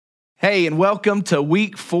Hey, and welcome to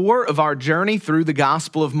week 4 of our journey through the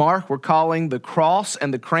Gospel of Mark. We're calling the Cross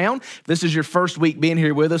and the Crown. If this is your first week being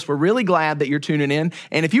here with us, we're really glad that you're tuning in.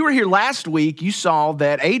 And if you were here last week, you saw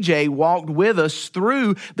that AJ walked with us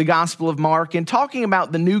through the Gospel of Mark and talking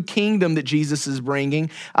about the new kingdom that Jesus is bringing,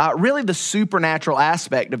 really the supernatural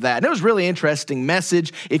aspect of that. And it was a really interesting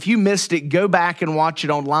message. If you missed it, go back and watch it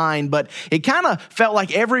online. But it kind of felt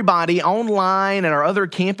like everybody online and our other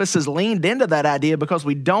campuses leaned into that idea because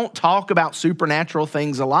we don't talk about supernatural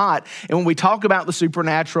things a lot. And when we talk about the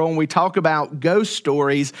supernatural and we talk about ghost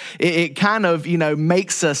stories, it kind of,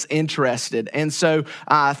 makes us interested. And so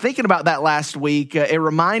thinking about that last week, it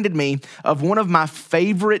reminded me of one of my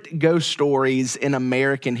favorite ghost stories in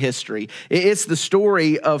American history. It's the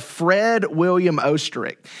story of Fred William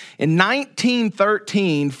Oesterreich. In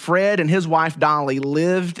 1913, Fred and his wife Dolly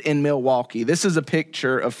lived in Milwaukee. This is a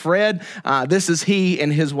picture of Fred. This is he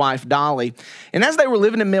and his wife Dolly. And as they were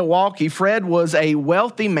living in Milwaukee, Fred was a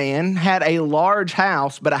wealthy man, had a large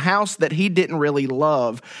house, but a house that he didn't really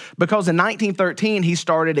love because in 1913, he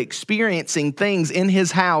started experiencing things in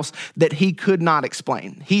his house that he could not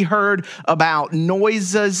explain. He heard about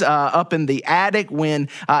noises up in the attic when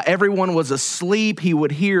everyone was asleep. He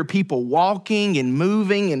would hear people walking and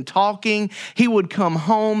moving and talking. He would come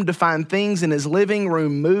home to find things in his living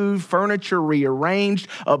room moved, furniture rearranged,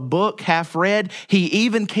 a book half read. He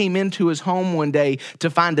even came into his home one day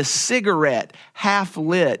to find a cigarette half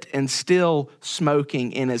lit and still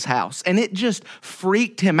smoking in his house. And it just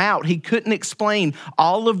freaked him out. He couldn't explain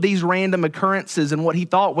all of these random occurrences in what he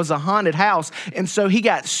thought was a haunted house. And so he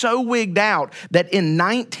got so wigged out that in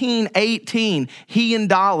 1918, he and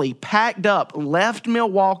Dolly packed up, left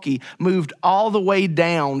Milwaukee, moved all the way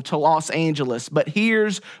down to Los Angeles. But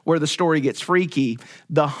here's where the story gets freaky.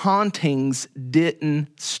 The hauntings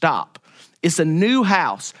didn't stop. It's a new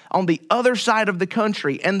house on the other side of the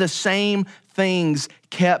country, and the same things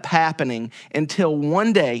kept happening until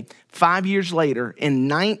one day, 5 years later, in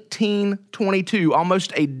 1922,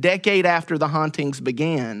 almost a decade after the hauntings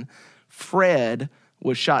began, Fred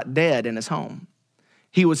was shot dead in his home.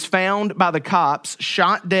 He was found by the cops,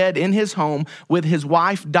 shot dead in his home with his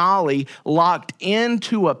wife Dolly locked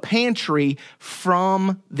into a pantry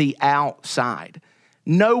from the outside.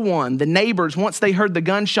 No one, the neighbors, once they heard the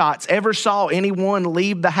gunshots, ever saw anyone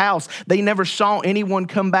leave the house. They never saw anyone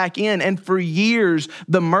come back in. And for years,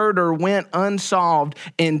 the murder went unsolved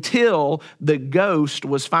until the ghost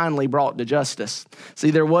was finally brought to justice. See,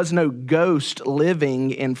 there was no ghost living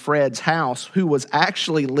in Fred's house. Who was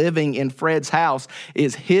actually living in Fred's house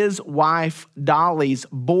is his wife Dolly's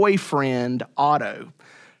boyfriend, Otto,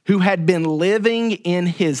 who had been living in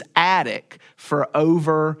his attic for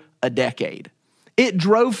over a decade. It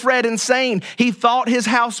drove Fred insane. He thought his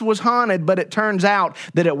house was haunted, but it turns out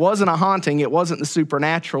that it wasn't a haunting. It wasn't the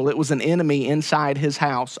supernatural. It was an enemy inside his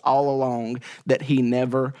house all along that he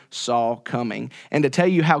never saw coming. And to tell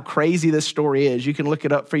you how crazy this story is, you can look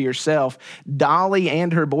it up for yourself. Dolly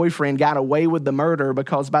and her boyfriend got away with the murder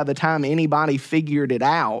because by the time anybody figured it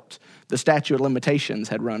out, the statute of limitations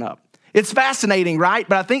had run up. It's fascinating, right?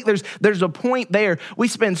 But I think there's a point there. We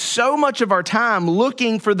spend so much of our time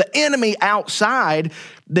looking for the enemy outside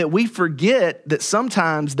that we forget that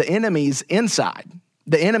sometimes the enemy's inside.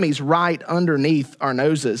 The enemy's right underneath our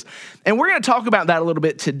noses. And we're going to talk about that a little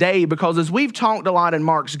bit today because as we've talked a lot in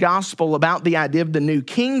Mark's gospel about the idea of the new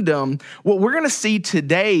kingdom, what we're going to see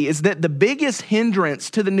today is that the biggest hindrance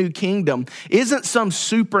to the new kingdom isn't some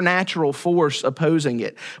supernatural force opposing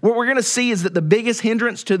it. What we're going to see is that the biggest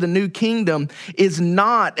hindrance to the new kingdom is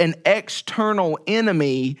not an external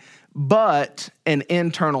enemy, but an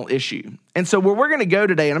internal issue. And so where we're going to go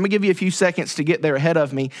today, and I'm going to give you a few seconds to get there ahead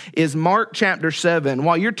of me, is Mark chapter 7.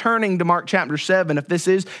 While you're turning to Mark chapter 7, if this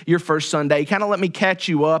is your first Sunday, kind of let me catch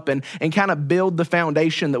you up and kind of build the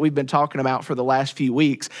foundation that we've been talking about for the last few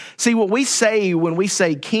weeks. See, what we say when we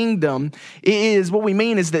say kingdom is, what we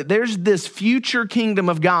mean is that there's this future kingdom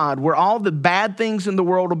of God where all the bad things in the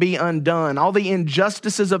world will be undone, all the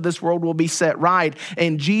injustices of this world will be set right,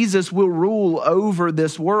 and Jesus will rule over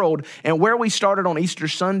this world. And where we started on Easter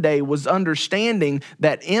Sunday was understanding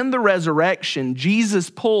that in the resurrection, Jesus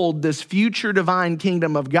pulled this future divine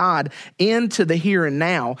kingdom of God into the here and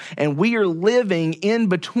now. And we are living in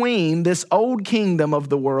between this old kingdom of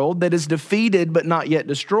the world that is defeated but not yet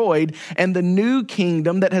destroyed, and the new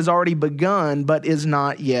kingdom that has already begun but is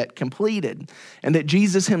not yet completed. And that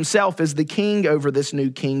Jesus himself is the king over this new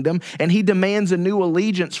kingdom, and he demands a new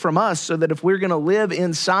allegiance from us so that if we're going to live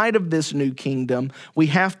inside of this new kingdom, we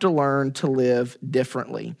have to learn to live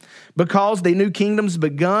differently. Because because the new kingdom's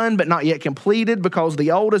begun but not yet completed, because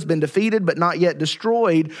the old has been defeated but not yet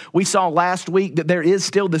destroyed. We saw last week that there is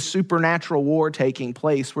still this supernatural war taking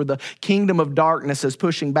place where the kingdom of darkness is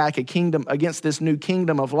pushing back a kingdom against this new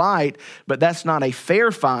kingdom of light, but that's not a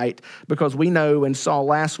fair fight because we know and saw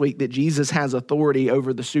last week that Jesus has authority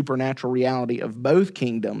over the supernatural reality of both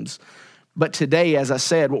kingdoms. But today, as I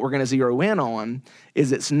said, what we're going to zero in on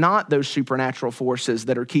is it's not those supernatural forces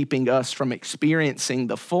that are keeping us from experiencing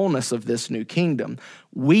the fullness of this new kingdom.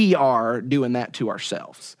 We are doing that to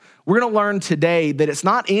ourselves. We're going to learn today that it's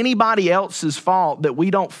not anybody else's fault that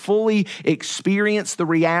we don't fully experience the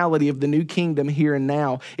reality of the new kingdom here and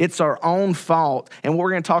now. It's our own fault. And what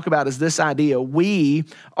we're going to talk about is this idea: we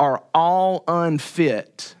are all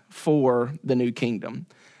unfit for the new kingdom.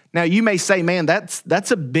 Now, you may say, man,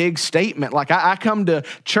 that's a big statement. Like, I come to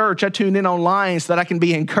church, I tune in online so that I can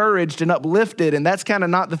be encouraged and uplifted, and that's kind of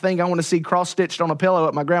not the thing I want to see cross-stitched on a pillow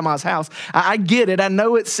at my grandma's house. I get it. I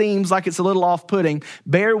know it seems like it's a little off-putting.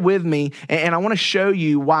 Bear with me, and I want to show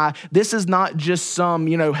you why this is not just some,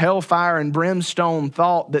 hellfire and brimstone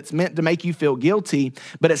thought that's meant to make you feel guilty,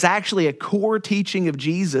 but it's actually a core teaching of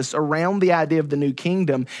Jesus around the idea of the new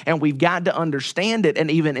kingdom, and we've got to understand it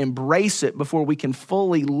and even embrace it before we can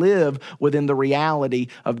fully live within the reality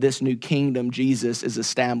of this new kingdom Jesus is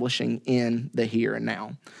establishing in the here and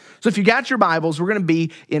now. So if you got your Bibles, we're going to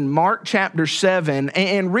be in Mark chapter 7,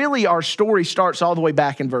 and really our story starts all the way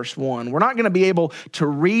back in verse 1. We're not going to be able to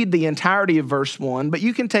read the entirety of verse 1, but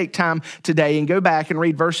you can take time today and go back and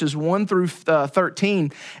read verses 1 through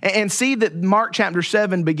 13 and see that Mark chapter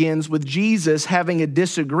 7 begins with Jesus having a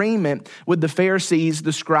disagreement with the Pharisees,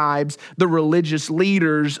 the scribes, the religious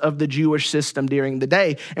leaders of the Jewish system during the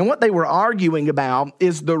day. And what they were arguing about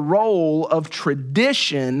is the role of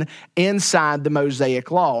tradition inside the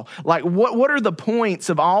Mosaic law. Like, what are the points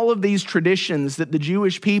of all of these traditions that the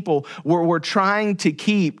Jewish people were trying to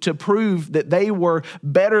keep to prove that they were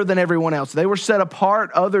better than everyone else? They were set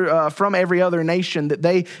apart from every other nation, that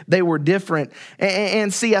they were different.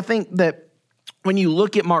 And see, I think that when you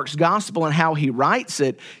look at Mark's gospel and how he writes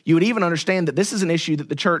it, you would even understand that this is an issue that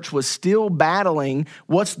the church was still battling.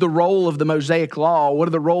 What's the role of the Mosaic law? What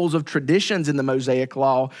are the roles of traditions in the Mosaic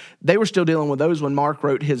law? They were still dealing with those when Mark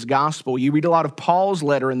wrote his gospel. You read a lot of Paul's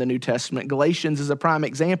letter in the New Testament. Galatians is a prime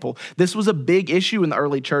example. This was a big issue in the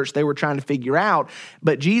early church they were trying to figure out,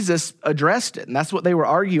 but Jesus addressed it, and that's what they were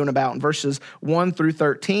arguing about in verses 1 through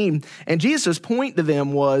 13. And Jesus' point to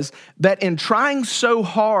them was that in trying so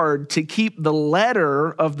hard to keep the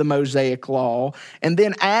letter of the Mosaic law and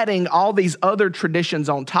then adding all these other traditions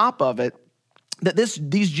on top of it, that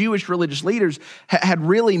these Jewish religious leaders had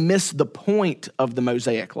really missed the point of the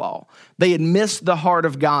Mosaic law. They had missed the heart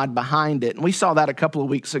of God behind it. And we saw that a couple of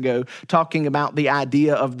weeks ago, talking about the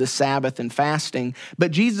idea of the Sabbath and fasting. But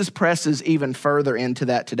Jesus presses even further into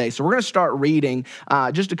that today. So we're going to start reading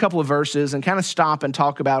just a couple of verses and kind of stop and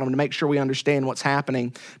talk about them to make sure we understand what's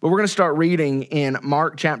happening. But we're going to start reading in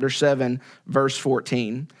Mark chapter 7, verse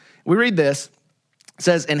 14. We read this. It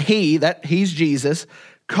says, "And he's Jesus,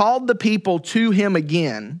 called the people to him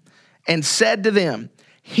again and said to them,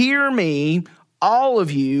 'Hear me, all of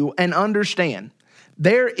you, and understand.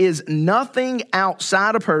 There is nothing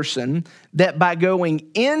outside a person that by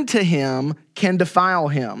going into him can defile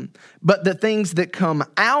him, but the things that come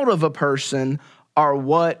out of a person are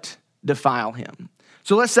what defile him.'"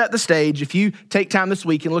 So let's set the stage. If you take time this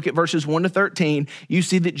week and look at verses 1 to 13, you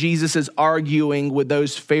see that Jesus is arguing with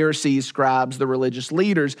those Pharisees, scribes, the religious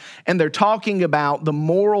leaders, and they're talking about the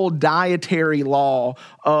moral dietary law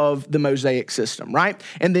of the Mosaic system, right?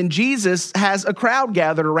 And then Jesus has a crowd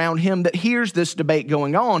gathered around him that hears this debate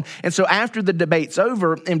going on. And so after the debate's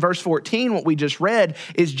over, in verse 14, what we just read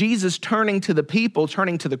is Jesus turning to the people,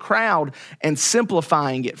 turning to the crowd, and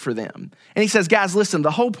simplifying it for them. And he says, guys, listen,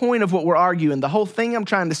 the whole point of what we're arguing, the whole thing I'm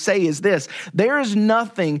trying to say is this: there is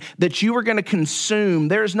nothing that you are going to consume.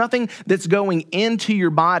 There is nothing that's going into your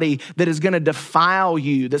body that is going to defile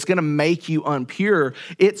you, that's going to make you impure.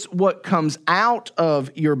 It's what comes out of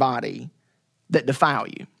your body that defile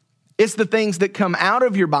you. It's the things that come out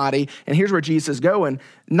of your body, and here's where Jesus is going,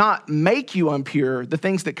 not make you impure. The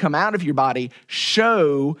things that come out of your body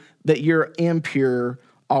show that you're impure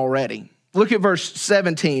already. Look at verse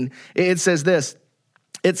 17. It says this.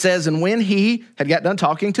 It says, "And when he had got done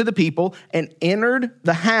talking to the people and entered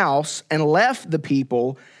the house and left the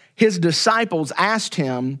people, his disciples asked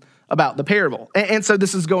him about the parable." And so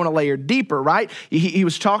this is going a layer deeper, right? He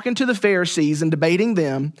was talking to the Pharisees and debating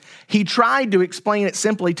them. He tried to explain it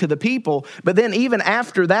simply to the people, but then even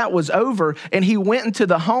after that was over and he went into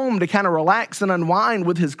the home to kind of relax and unwind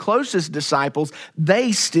with his closest disciples,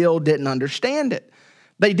 they still didn't understand it.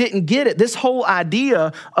 They didn't get it. This whole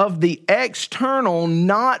idea of the external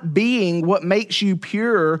not being what makes you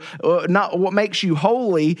pure, not what makes you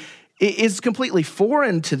holy, is completely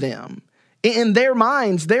foreign to them. In their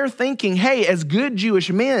minds, they're thinking, hey, as good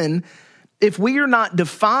Jewish men, if we are not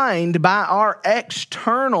defined by our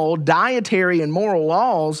external dietary and moral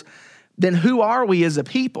laws, then who are we as a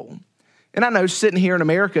people? And I know sitting here in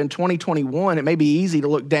America in 2021, it may be easy to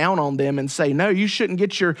look down on them and say, no, you shouldn't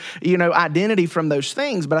get your, identity from those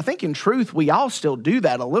things. But I think in truth, we all still do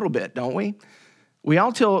that a little bit, don't we? We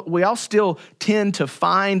all still tend to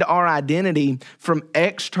find our identity from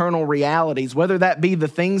external realities, whether that be the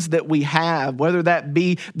things that we have, whether that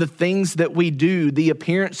be the things that we do, the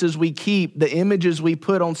appearances we keep, the images we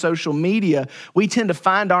put on social media. We tend to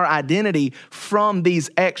find our identity from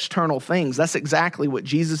these external things. That's exactly what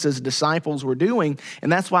Jesus' disciples were doing,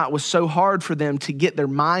 and that's why it was so hard for them to get their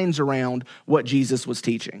minds around what Jesus was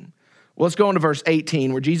teaching. Well, let's go on to verse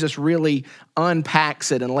 18, where Jesus really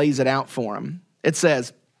unpacks it and lays it out for them. It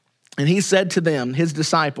says, and he said to them, his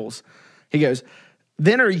disciples, he goes,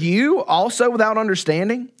 then are you also without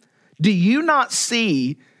understanding? Do you not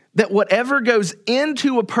see that whatever goes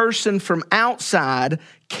into a person from outside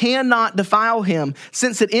cannot defile him,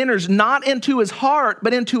 since it enters not into his heart,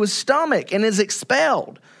 but into his stomach and is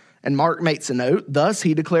expelled? And Mark makes a note, thus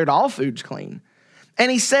he declared all foods clean. And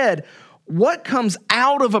he said, what comes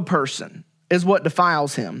out of a person is what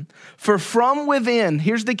defiles him. For from within,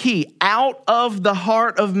 here's the key, out of the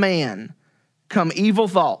heart of man come evil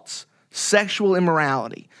thoughts, sexual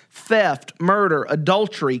immorality, theft, murder,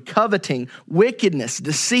 adultery, coveting, wickedness,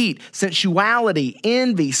 deceit, sensuality,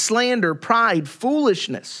 envy, slander, pride,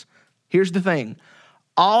 foolishness. Here's the thing.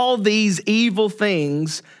 All these evil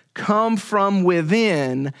things come from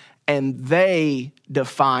within, and they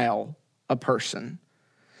defile a person.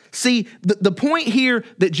 See, the point here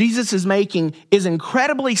that Jesus is making is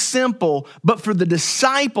incredibly simple, but for the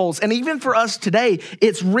disciples and even for us today,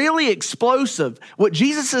 it's really explosive. What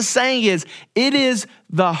Jesus is saying is, it is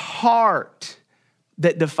the heart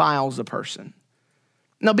that defiles a person.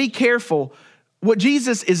 Now be careful. What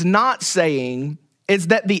Jesus is not saying is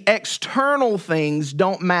that the external things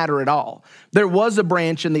don't matter at all. There was a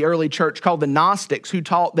branch in the early church called the Gnostics who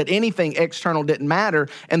taught that anything external didn't matter,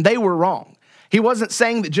 and they were wrong. He wasn't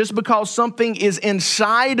saying that just because something is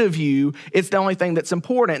inside of you, it's the only thing that's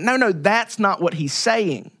important. No, that's not what he's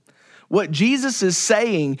saying. What Jesus is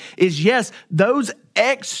saying is, yes, those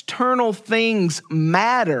external things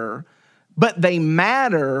matter, but they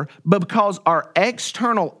matter because our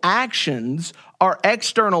external actions, our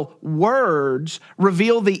external words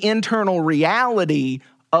reveal the internal reality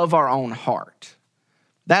of our own heart.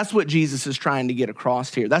 That's what Jesus is trying to get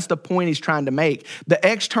across here. That's the point he's trying to make. The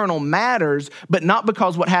external matters, but not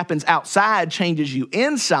because what happens outside changes you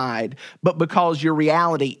inside, but because your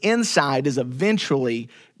reality inside is eventually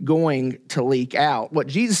going to leak out. What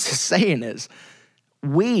Jesus is saying is,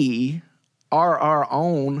 we are our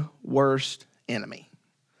own worst enemy.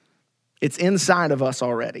 It's inside of us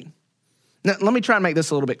already. Now, let me try and make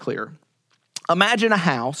this a little bit clearer. Imagine a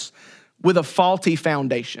house with a faulty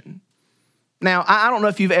foundation. Now, I don't know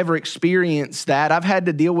if you've ever experienced that. I've had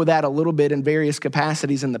to deal with that a little bit in various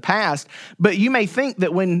capacities in the past, but you may think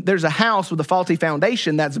that when there's a house with a faulty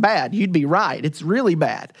foundation, that's bad. You'd be right. It's really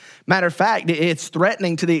bad. Matter of fact, it's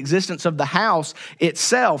threatening to the existence of the house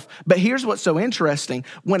itself. But here's what's so interesting.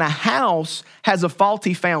 When a house has a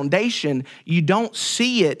faulty foundation, you don't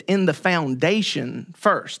see it in the foundation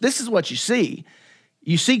first. This is what you see.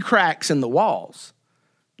 You see cracks in the walls.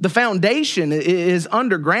 The foundation is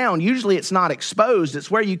underground. Usually it's not exposed. It's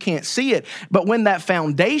where you can't see it. But when that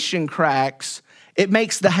foundation cracks, it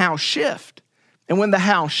makes the house shift. And when the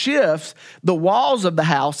house shifts, the walls of the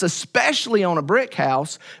house, especially on a brick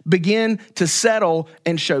house, begin to settle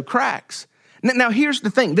and show cracks. Now, here's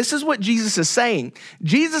the thing. This is what Jesus is saying.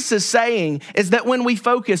 Jesus is saying is that when we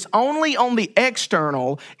focus only on the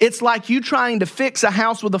external, it's like you trying to fix a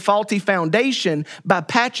house with a faulty foundation by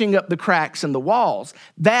patching up the cracks in the walls.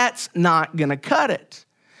 That's not going to cut it.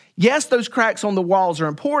 Yes, those cracks on the walls are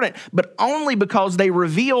important, but only because they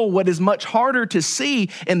reveal what is much harder to see,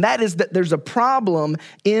 and that is that there's a problem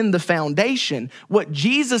in the foundation. What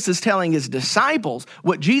Jesus is telling his disciples,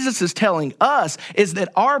 what Jesus is telling us, is that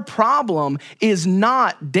our problem is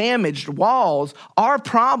not damaged walls. Our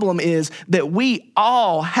problem is that we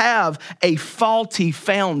all have a faulty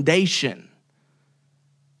foundation.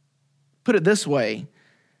 Put it this way,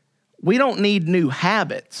 we don't need new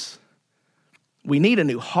habits. We need a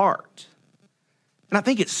new heart. And I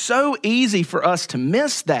think it's so easy for us to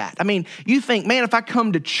miss that. I mean, you think, man, if I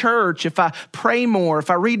come to church, if I pray more, if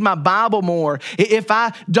I read my Bible more, if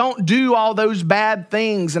I don't do all those bad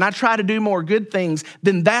things and I try to do more good things,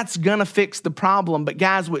 then that's gonna fix the problem. But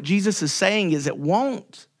guys, what Jesus is saying is it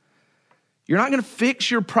won't. You're not gonna fix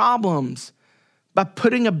your problems by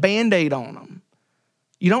putting a Band-Aid on them.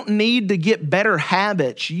 You don't need to get better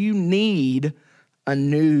habits. You need a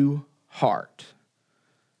new heart.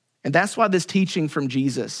 And that's why this teaching from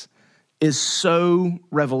Jesus is so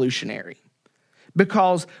revolutionary.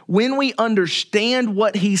 Because when we understand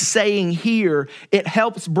what he's saying here, it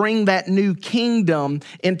helps bring that new kingdom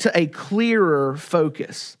into a clearer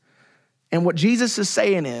focus. And what Jesus is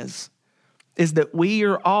saying is that we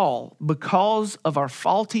are all, because of our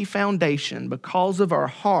faulty foundation, because of our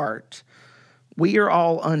heart, we are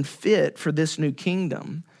all unfit for this new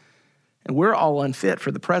kingdom. And we're all unfit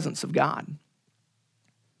for the presence of God.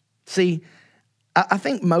 See, I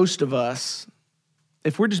think most of us,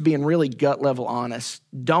 if we're just being really gut level honest,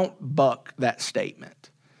 don't buck that statement.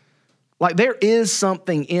 Like there is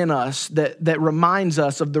something in us that reminds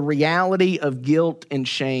us of the reality of guilt and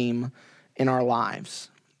shame in our lives.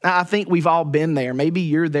 I think we've all been there. Maybe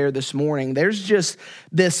you're there this morning. There's just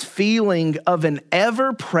this feeling of an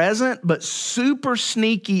ever-present but super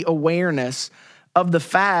sneaky awareness of the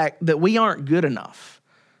fact that we aren't good enough.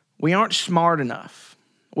 We aren't smart enough.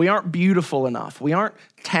 We aren't beautiful enough. We aren't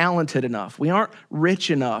talented enough. We aren't rich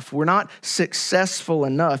enough. We're not successful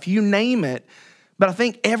enough. You name it. But I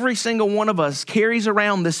think every single one of us carries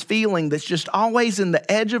around this feeling that's just always in the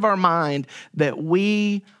edge of our mind that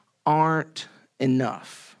we aren't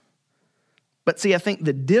enough. But see, I think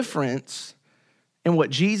the difference in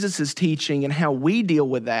what Jesus is teaching and how we deal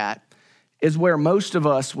with that is where most of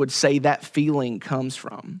us would say that feeling comes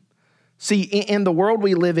from. See, in the world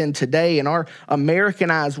we live in today, in our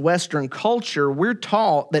Americanized Western culture, we're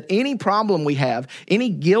taught that any problem we have, any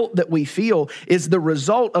guilt that we feel is the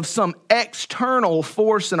result of some external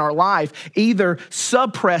force in our life, either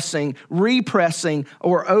suppressing, repressing,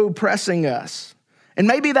 or oppressing us. And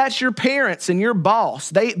maybe that's your parents and your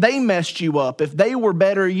boss. They messed you up. If they were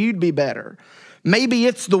better, you'd be better. Maybe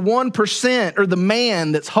it's the 1% or the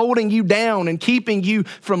man that's holding you down and keeping you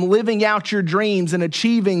from living out your dreams and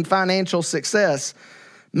achieving financial success.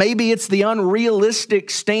 Maybe it's the unrealistic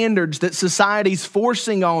standards that society's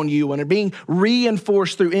forcing on you and are being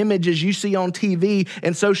reinforced through images you see on TV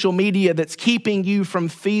and social media that's keeping you from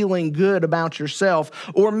feeling good about yourself.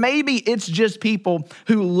 Or maybe it's just people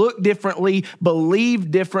who look differently,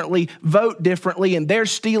 believe differently, vote differently, and they're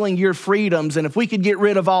stealing your freedoms. And if we could get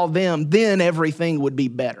rid of all them, then everything would be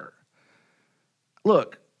better.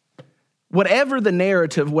 Look, whatever the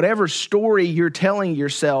narrative, whatever story you're telling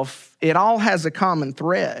yourself, it all has a common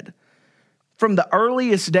thread. From the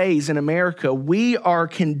earliest days in America, we are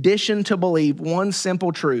conditioned to believe one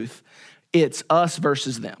simple truth. It's us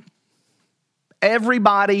versus them.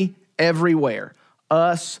 Everybody, everywhere.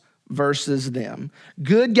 Us versus them.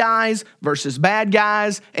 Good guys versus bad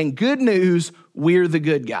guys. And good news, we're the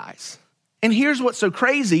good guys. And here's what's so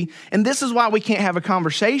crazy, and this is why we can't have a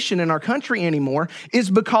conversation in our country anymore, is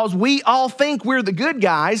because we all think we're the good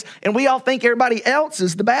guys and we all think everybody else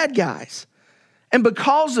is the bad guys. And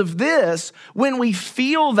because of this, when we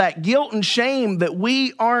feel that guilt and shame that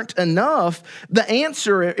we aren't enough, the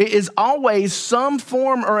answer is always some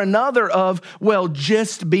form or another of, well,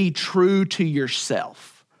 just be true to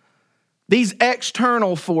yourself. These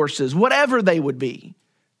external forces, whatever they would be,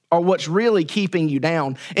 are what's really keeping you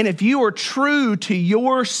down. And if you are true to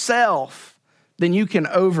yourself, then you can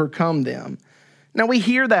overcome them. Now, we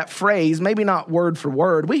hear that phrase, maybe not word for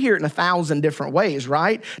word. We hear it in 1,000 different ways,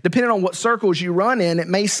 right? Depending on what circles you run in, it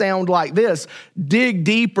may sound like this: dig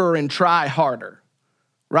deeper and try harder,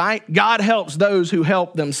 right? God helps those who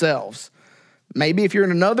help themselves. Maybe if you're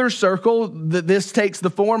in another circle, this takes the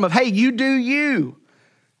form of, hey, you do you.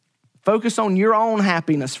 Focus on your own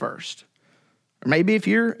happiness first. Or maybe if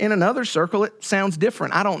you're in another circle, it sounds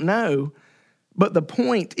different. I don't know. But the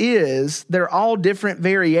point is, they're all different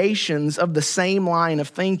variations of the same line of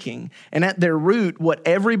thinking. And at their root, what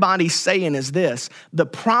everybody's saying is this: the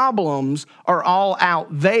problems are all out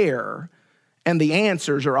there, and the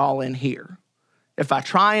answers are all in here. If I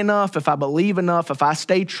try enough, if I believe enough, if I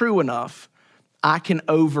stay true enough, I can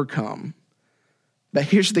overcome. But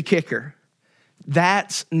here's the kicker.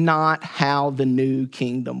 That's not how the new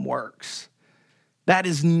kingdom works. That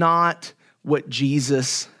is not what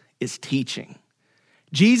Jesus is teaching.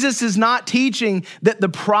 Jesus is not teaching that the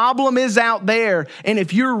problem is out there, and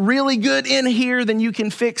if you're really good in here, then you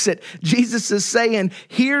can fix it. Jesus is saying,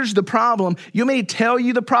 here's the problem. You want me to tell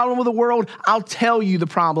you the problem with the world? I'll tell you the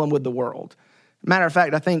problem with the world. Matter of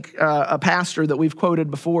fact, I think a pastor that we've quoted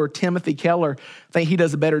before, Timothy Keller, I think he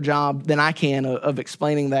does a better job than I can of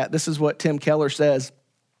explaining that. This is what Tim Keller says.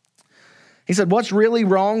 He said, "What's really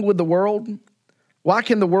wrong with the world? Why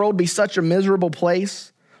can the world be such a miserable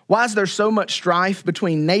place? Why is there so much strife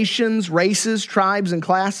between nations, races, tribes, and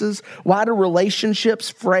classes? Why do relationships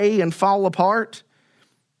fray and fall apart?"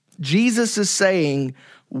 Jesus is saying,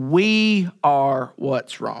 we are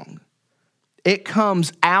what's wrong. It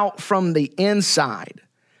comes out from the inside.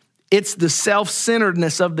 It's the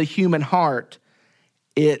self-centeredness of the human heart.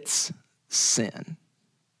 It's sin.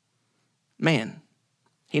 Man,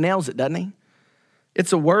 he nails it, doesn't he?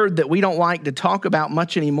 It's a word that we don't like to talk about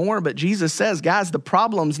much anymore, but Jesus says, guys, the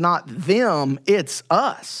problem's not them, it's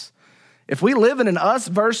us. If we live in an us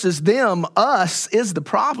versus them, us is the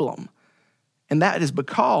problem. And that is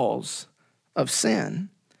because of sin.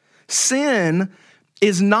 Sin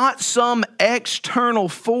is not some external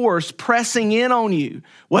force pressing in on you,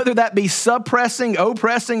 whether that be suppressing,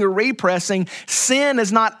 oppressing, or repressing. Sin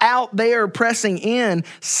is not out there pressing in.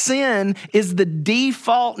 Sin is the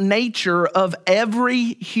default nature of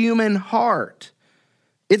every human heart.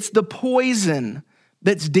 It's the poison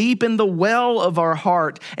that's deep in the well of our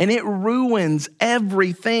heart, and it ruins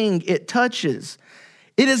everything it touches.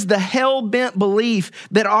 It is the hell-bent belief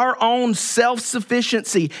that our own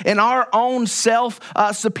self-sufficiency and our own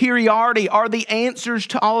self-superiority are the answers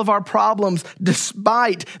to all of our problems,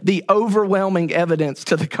 despite the overwhelming evidence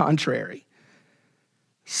to the contrary.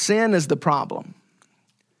 Sin is the problem,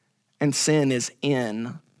 and sin is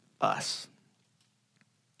in us.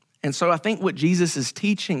 And so I think what Jesus is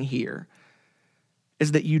teaching here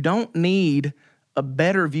is that you don't need a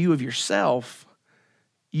better view of yourself.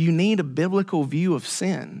 You need a biblical view of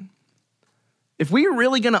sin. If we are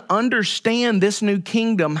really going to understand this new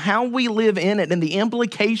kingdom, how we live in it, and the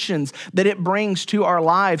implications that it brings to our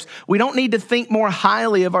lives, we don't need to think more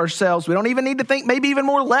highly of ourselves. We don't even need to think maybe even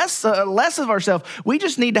less of ourselves. We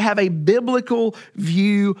just need to have a biblical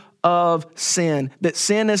view of sin, that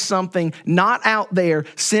sin is something not out there.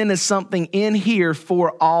 Sin is something in here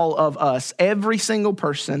for all of us. Every single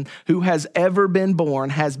person who has ever been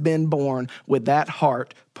born has been born with that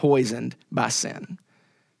heart poisoned by sin.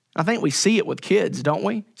 I think we see it with kids, don't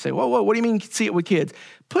we? Say, whoa, what do you mean see it with kids?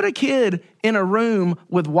 Put a kid in a room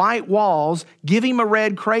with white walls, give him a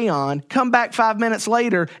red crayon, come back 5 minutes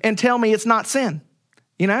later and tell me it's not sin.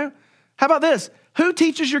 You know? How about this? Who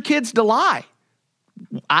teaches your kids to lie?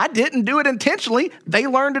 I didn't do it intentionally. They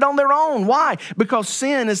learned it on their own. Why? Because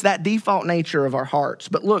sin is that default nature of our hearts.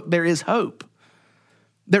 But look, there is hope.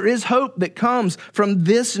 There is hope that comes from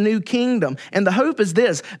this new kingdom. And the hope is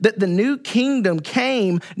this, that the new kingdom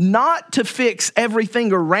came not to fix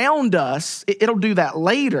everything around us. It'll do that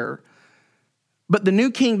later. But the new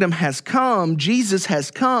kingdom has come. Jesus has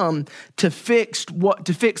come to fix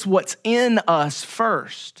what's in us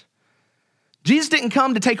first. Jesus didn't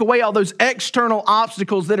come to take away all those external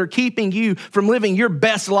obstacles that are keeping you from living your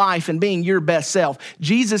best life and being your best self.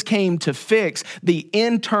 Jesus came to fix the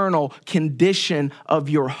internal condition of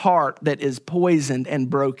your heart that is poisoned and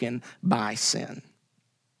broken by sin.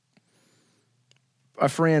 A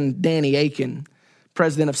friend, Danny Akin,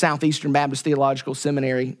 president of Southeastern Baptist Theological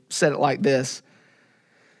Seminary, said it like this.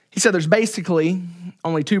 He said there's basically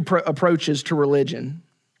only two approaches to religion,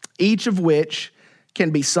 each of which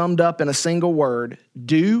can be summed up in a single word: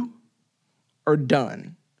 do or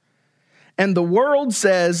done. And the world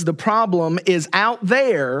says the problem is out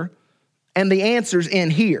there and the answer's in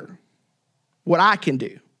here, what I can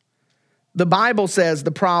do. The Bible says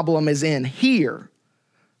the problem is in here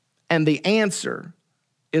and the answer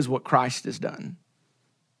is what Christ has done.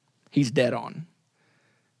 He's dead on.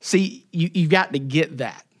 See, you've got to get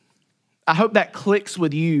that. I hope that clicks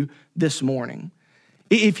with you this morning.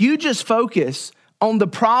 If you just focus on the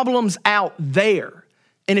problems out there,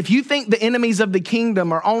 and if you think the enemies of the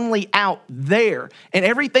kingdom are only out there and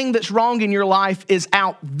everything that's wrong in your life is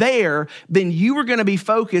out there, then you are going to be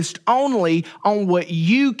focused only on what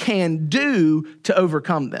you can do to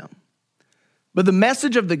overcome them. But the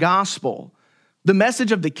message of the gospel, the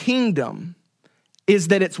message of the kingdom, is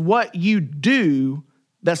that it's what you do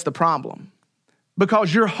that's the problem.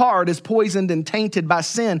 Because your heart is poisoned and tainted by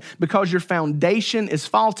sin, because your foundation is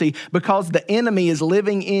faulty, because the enemy is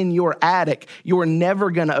living in your attic, you're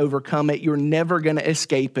never going to overcome it. You're never going to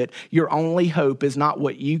escape it. Your only hope is not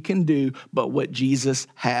what you can do, but what Jesus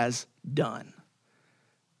has done.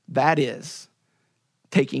 That is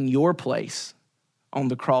taking your place on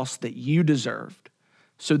the cross that you deserved,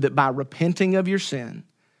 so that by repenting of your sin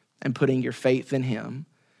and putting your faith in him,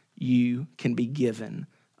 you can be given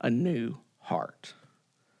a new heart.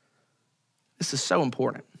 This is so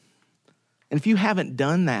important. And if you haven't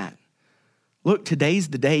done that, look, today's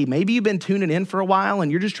the day. Maybe you've been tuning in for a while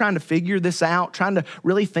and you're just trying to figure this out, trying to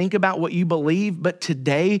really think about what you believe. But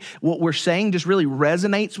today, what we're saying just really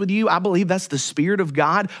resonates with you. I believe that's the Spirit of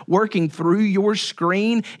God working through your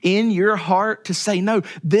screen in your heart to say, no,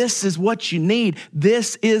 this is what you need.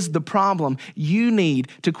 This is the problem. You need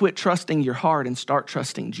to quit trusting your heart and start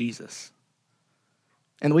trusting Jesus.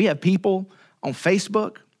 And we have people on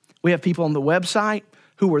Facebook, we have people on the website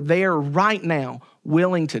who are there right now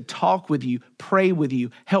willing to talk with you, pray with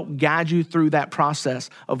you, help guide you through that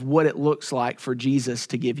process of what it looks like for Jesus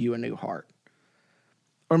to give you a new heart.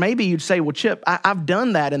 Or maybe you'd say, well, Chip, I've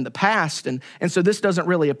done that in the past, and so this doesn't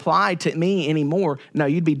really apply to me anymore. No,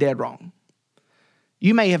 you'd be dead wrong.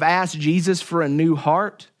 You may have asked Jesus for a new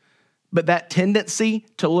heart, but that tendency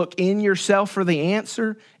to look in yourself for the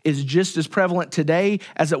answer is just as prevalent today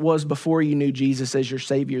as it was before you knew Jesus as your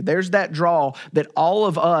Savior. There's that draw that all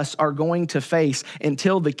of us are going to face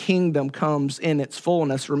until the kingdom comes in its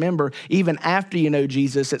fullness. Remember, even after you know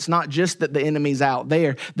Jesus, it's not just that the enemy's out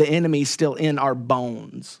there, the enemy's still in our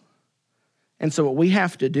bones. And so what we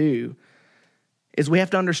have to do is we have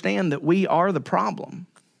to understand that we are the problem.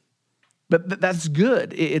 But that's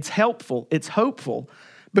good. It's helpful. It's hopeful.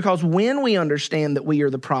 Because when we understand that we are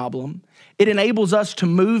the problem, it enables us to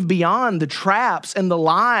move beyond the traps and the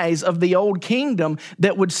lies of the old kingdom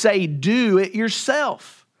that would say, do it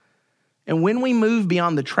yourself. And when we move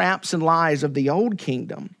beyond the traps and lies of the old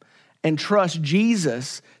kingdom and trust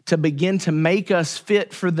Jesus to begin to make us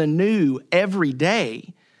fit for the new every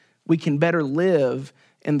day, we can better live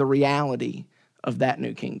in the reality of that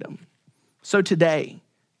new kingdom. So today,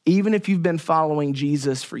 even if you've been following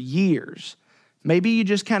Jesus for years, maybe you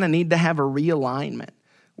just kind of need to have a realignment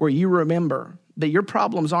where you remember that your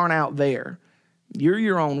problems aren't out there. You're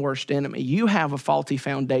your own worst enemy. You have a faulty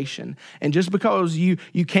foundation. And just because you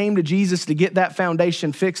came to Jesus to get that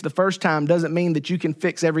foundation fixed the first time doesn't mean that you can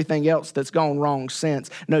fix everything else that's gone wrong since.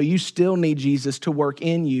 No, you still need Jesus to work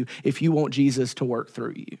in you if you want Jesus to work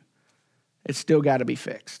through you. It's still got to be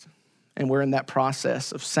fixed. And we're in that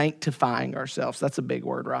process of sanctifying ourselves. That's a big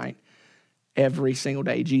word, right? Every single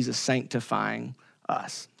day, Jesus sanctifying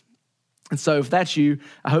us. And so if that's you,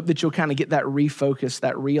 I hope that you'll kind of get that refocus,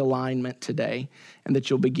 that realignment today, and that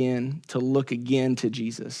you'll begin to look again to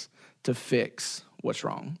Jesus to fix what's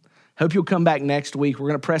wrong. Hope you'll come back next week. We're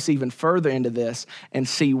going to press even further into this and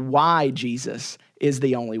see why Jesus is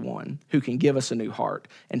the only one who can give us a new heart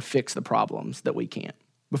and fix the problems that we can't.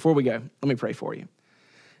 Before we go, let me pray for you.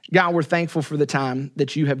 God, we're thankful for the time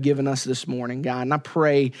that you have given us this morning, God. And I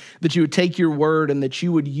pray that you would take your word and that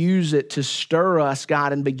you would use it to stir us,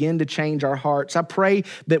 God, and begin to change our hearts. I pray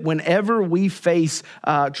that whenever we face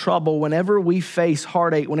trouble, whenever we face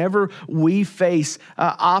heartache, whenever we face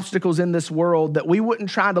obstacles in this world, that we wouldn't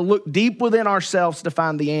try to look deep within ourselves to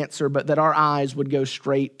find the answer, but that our eyes would go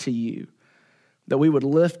straight to you. That we would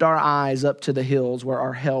lift our eyes up to the hills where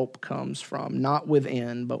our help comes from, not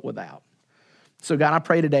within, but without. So God, I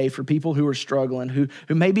pray today for people who are struggling, who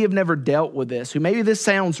maybe have never dealt with this, who maybe this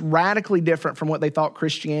sounds radically different from what they thought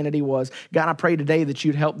Christianity was. God, I pray today that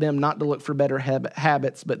you'd help them not to look for better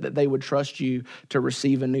habits, but that they would trust you to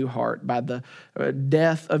receive a new heart by the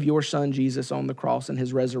death of your son, Jesus, on the cross and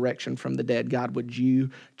his resurrection from the dead. God, would you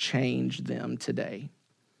change them today?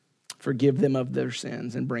 Forgive them of their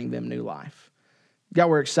sins and bring them new life. God,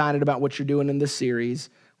 we're excited about what you're doing in this series.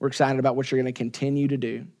 We're excited about what you're going to continue to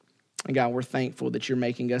do. And God, we're thankful that you're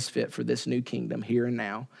making us fit for this new kingdom here and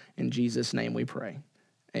now. In Jesus' name we pray.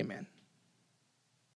 Amen.